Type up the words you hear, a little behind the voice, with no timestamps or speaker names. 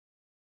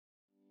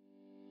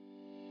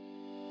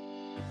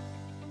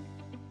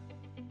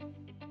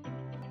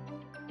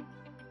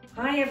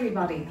Hi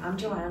everybody, I'm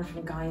Joanne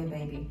from Gaia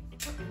Baby.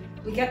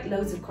 We get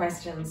loads of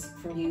questions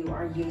from you,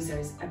 our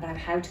users, about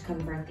how to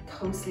convert the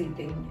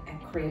co-sleeping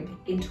crib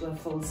into a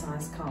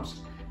full-size cot. So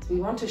we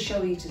want to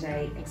show you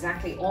today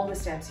exactly all the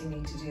steps you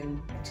need to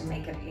do to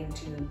make it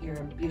into your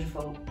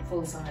beautiful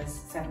full-size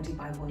 70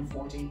 by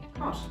 140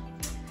 cot.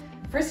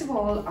 First of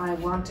all, I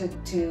wanted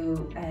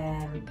to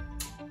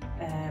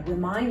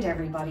remind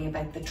everybody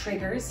about the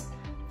triggers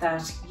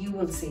that you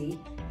will see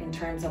in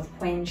terms of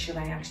when should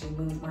I actually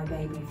move my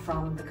baby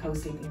from the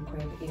co-sleeping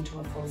crib into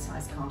a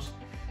full-size cot.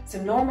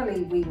 So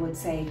normally we would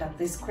say that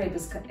this crib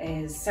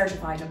is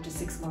certified up to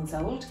 6 months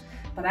old,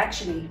 but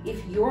actually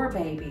if your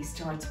baby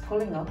starts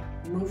pulling up,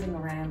 moving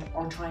around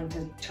or trying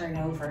to turn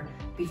over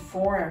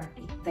before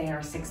they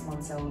are 6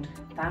 months old,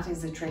 that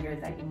is a trigger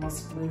that you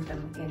must move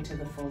them into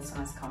the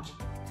full-size cot.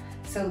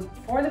 So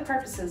for the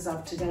purposes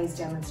of today's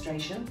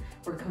demonstration,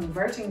 we're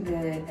converting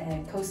the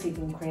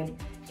co-sleeping crib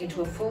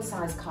into a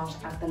full-size cot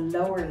at the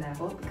lower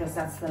level, because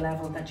that's the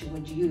level that you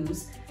would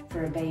use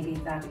for a baby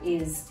that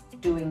is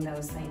doing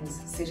those things,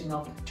 sitting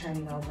up,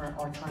 turning over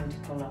or trying to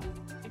pull up.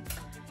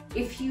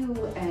 If you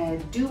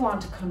do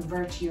want to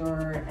convert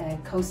your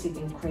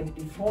co-sleeping crib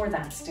before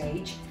that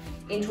stage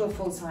into a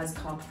full-size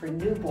cot for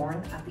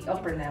newborn at the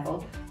upper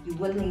level, you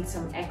will need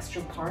some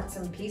extra parts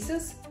and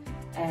pieces,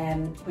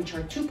 which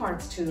are 2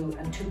 parts 2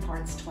 and 2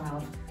 parts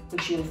 12,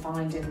 which you'll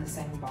find in the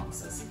same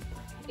boxes.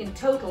 In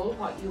total,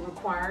 what you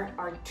require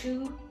are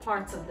 2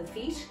 parts of the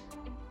feet,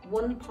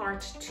 1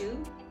 part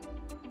 2,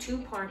 2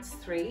 parts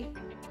 3,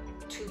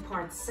 2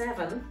 parts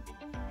 7,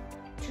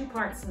 2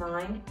 parts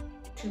 9,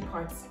 2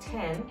 parts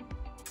 10,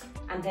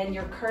 and then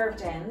your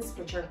curved ends,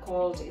 which are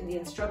called in the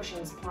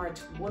instructions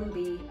part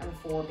 1B and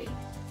 4B.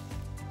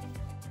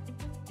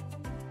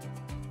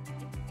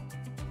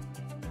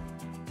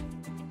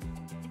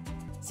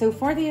 So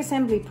for the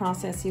assembly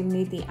process, you'll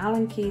need the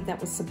Allen key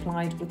that was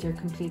supplied with your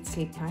complete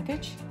sleep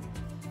package.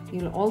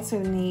 You'll also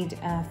need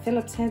a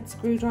Phillips head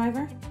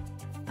screwdriver,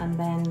 and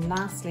then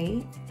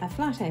lastly, a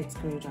flathead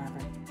screwdriver.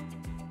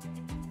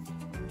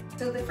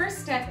 So the first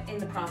step in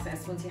the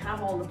process, once you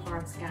have all the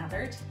parts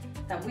gathered,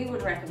 that we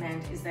would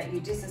recommend is that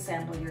you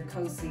disassemble your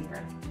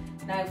co-sleeper.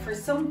 Now, for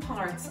some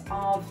parts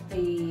of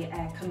the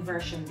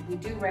conversion, we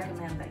do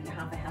recommend that you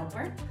have a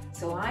helper.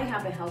 So I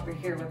have a helper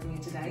here with me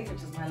today,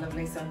 which is my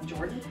lovely son,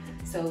 Jordan.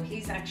 So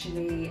he's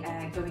actually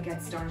going to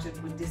get started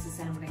with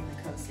disassembling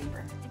the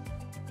co-sleeper.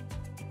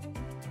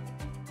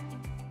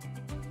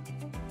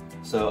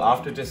 So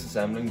after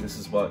disassembling, this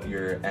is what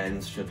your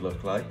ends should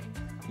look like.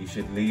 You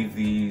should leave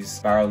these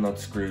barrel nut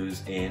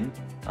screws in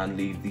and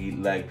leave the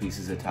leg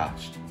pieces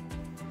attached.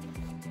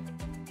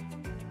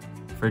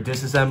 For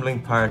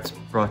disassembling parts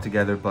brought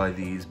together by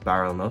these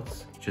barrel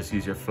nuts, just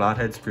use your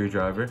flathead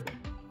screwdriver,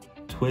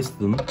 twist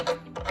them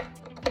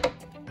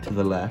to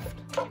the left,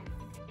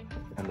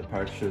 and the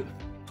parts should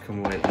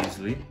come away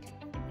easily.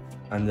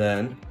 And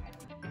then,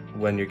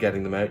 when you're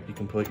getting them out, you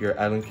can put your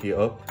Allen key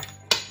up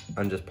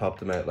and just pop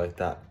them out like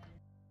that.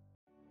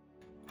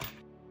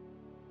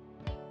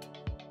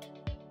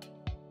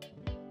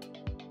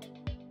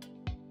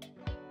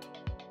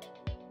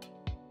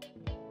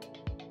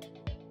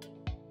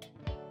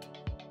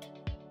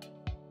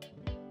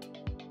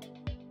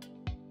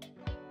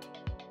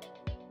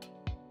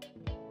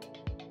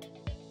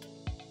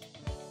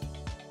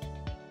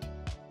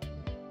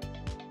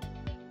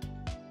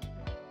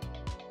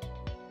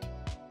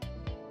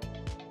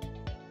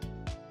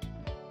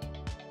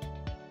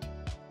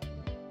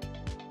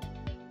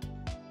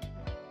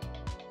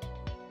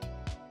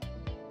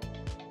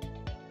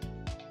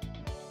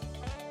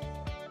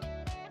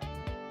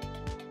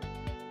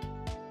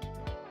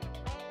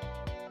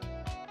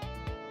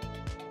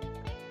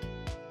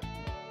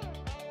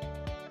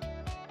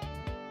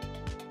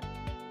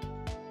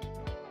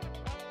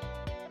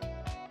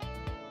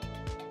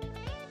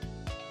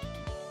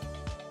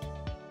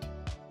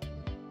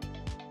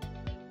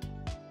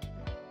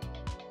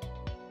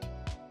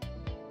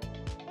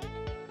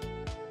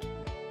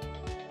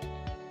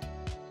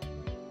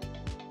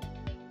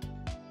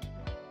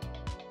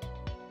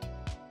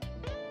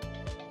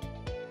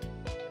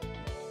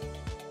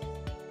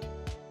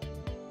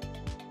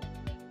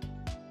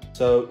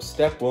 So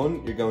step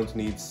 1, you're going to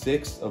need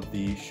 6 of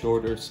the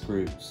shorter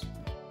screws.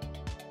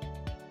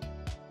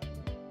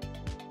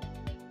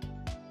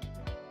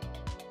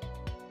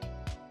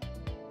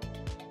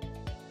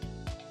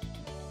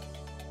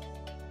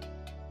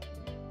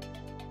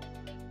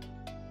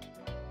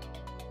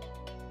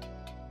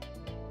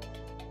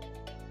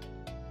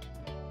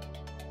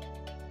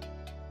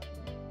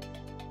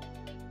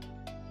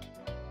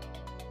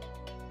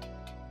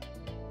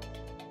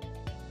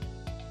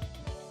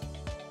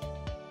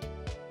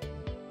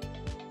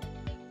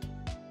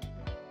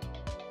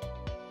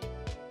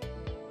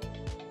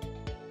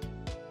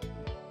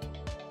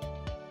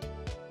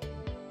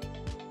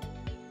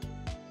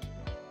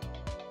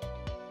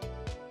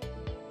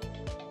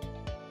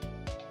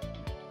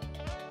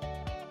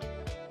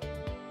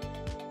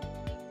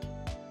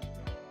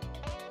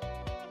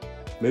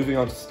 Moving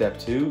on to step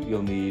 2,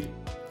 you'll need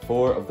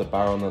 4 of the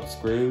barrel nut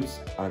screws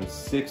and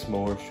 6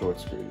 more short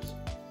screws.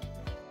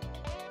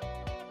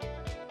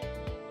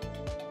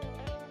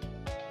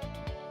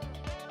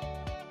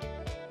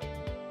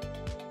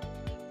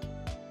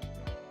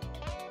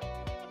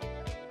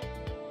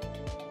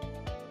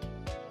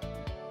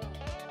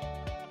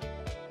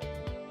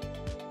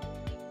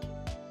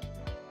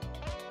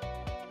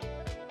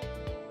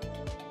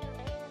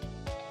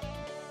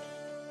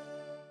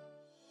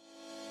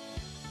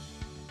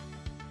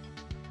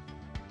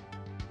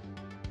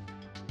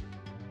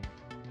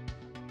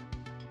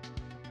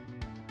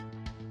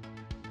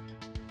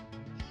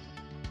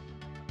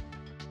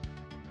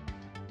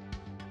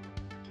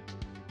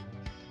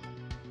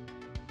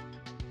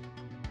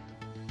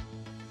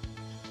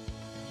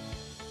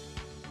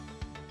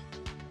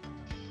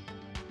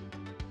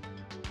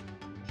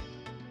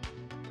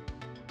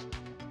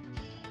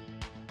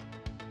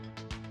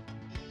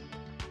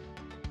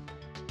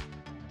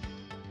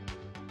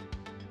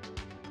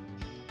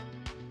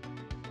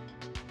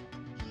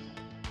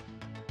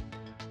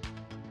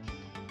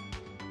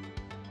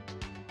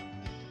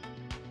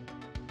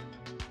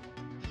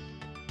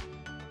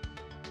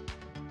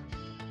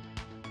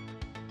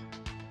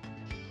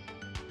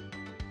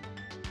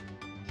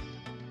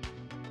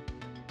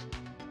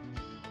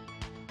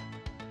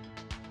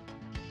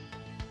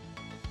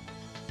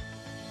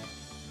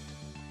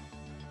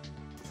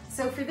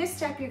 So for this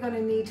step you're going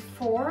to need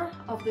 4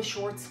 of the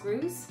short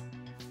screws,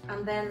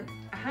 and then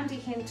a handy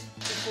hint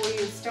before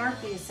you start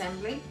the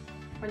assembly: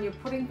 when you're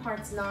putting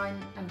parts 9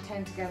 and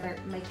 10 together,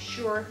 make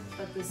sure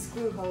that the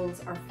screw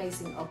holes are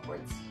facing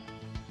upwards.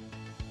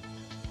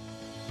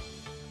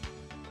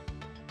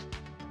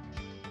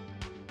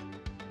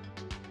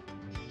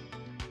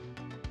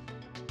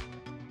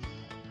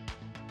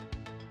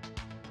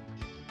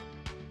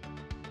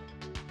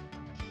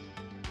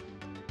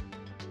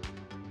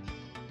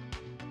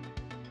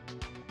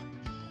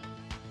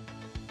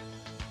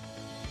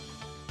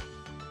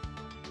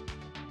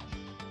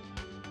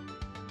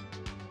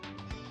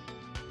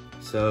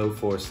 So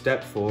for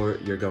step 4,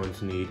 you're going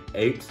to need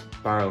 8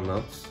 barrel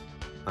nuts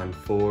and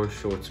 4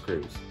 short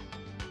screws.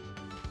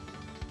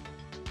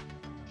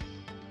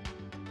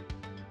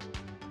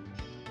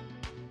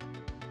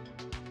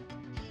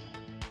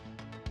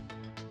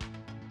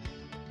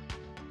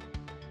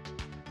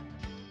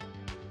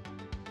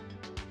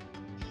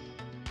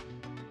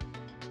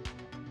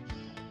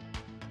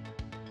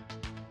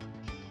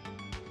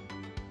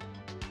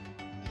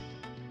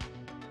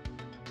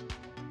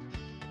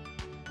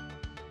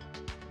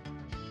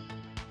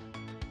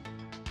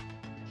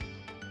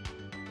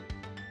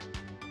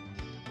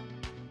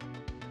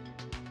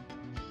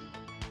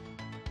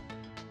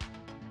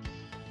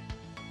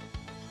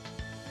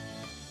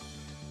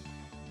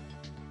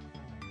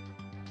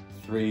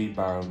 Three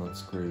barrel nut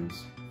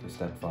screws for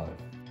step 5.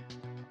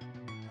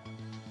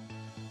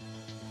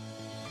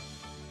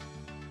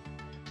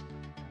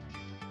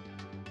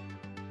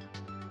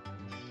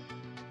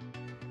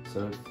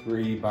 So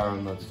 3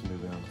 barrel nuts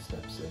moving on to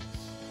step 6.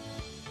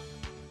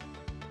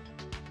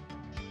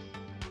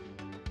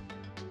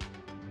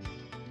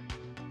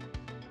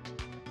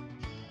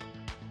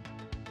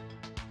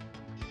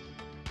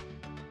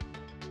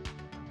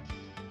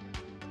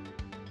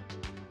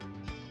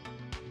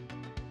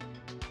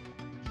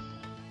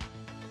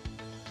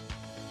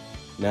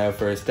 Now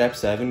for step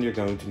 7, you're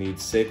going to need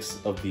 6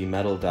 of the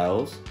metal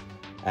dowels,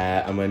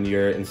 and when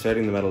you're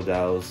inserting the metal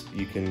dowels,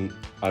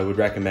 I would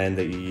recommend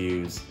that you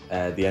use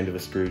the end of a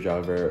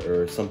screwdriver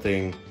or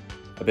something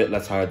a bit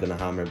less hard than a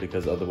hammer,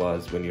 because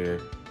otherwise when you're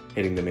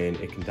hitting them in,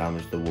 it can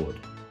damage the wood.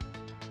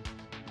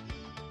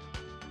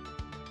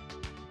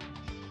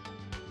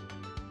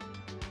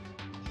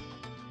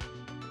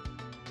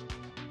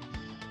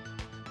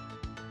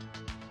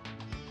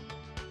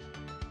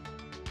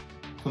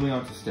 Coming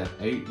on to step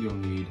 8, you'll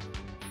need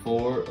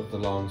 4 of the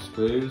long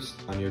screws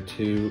and your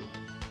 2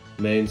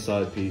 main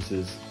side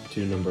pieces,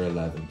 2 number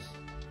 11s.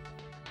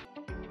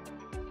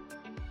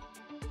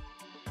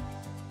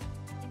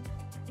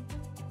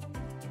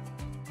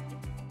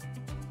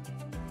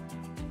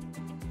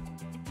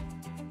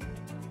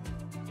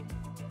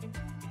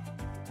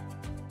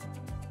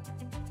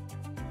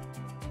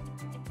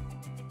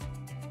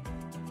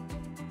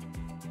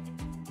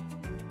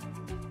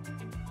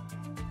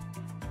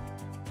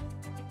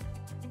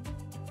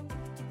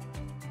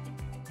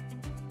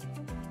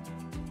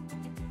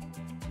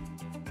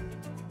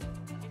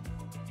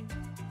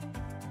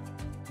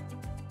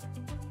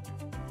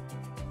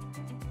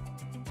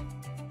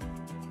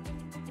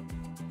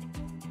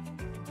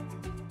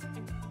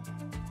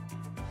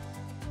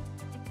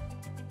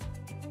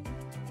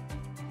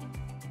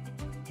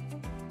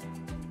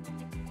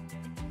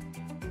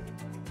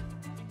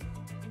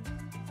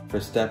 For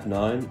step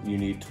 9, you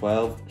need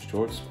 12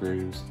 short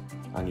screws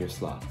and your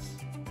slots.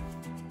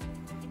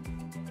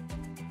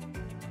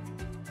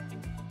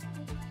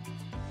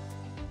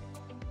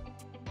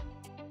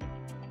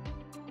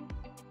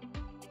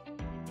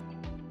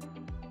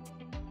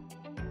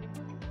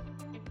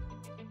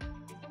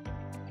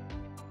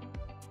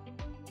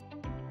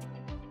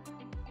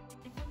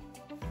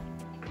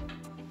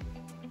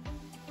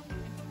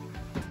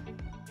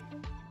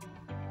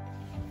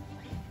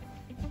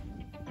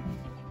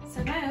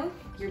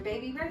 your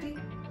baby ready.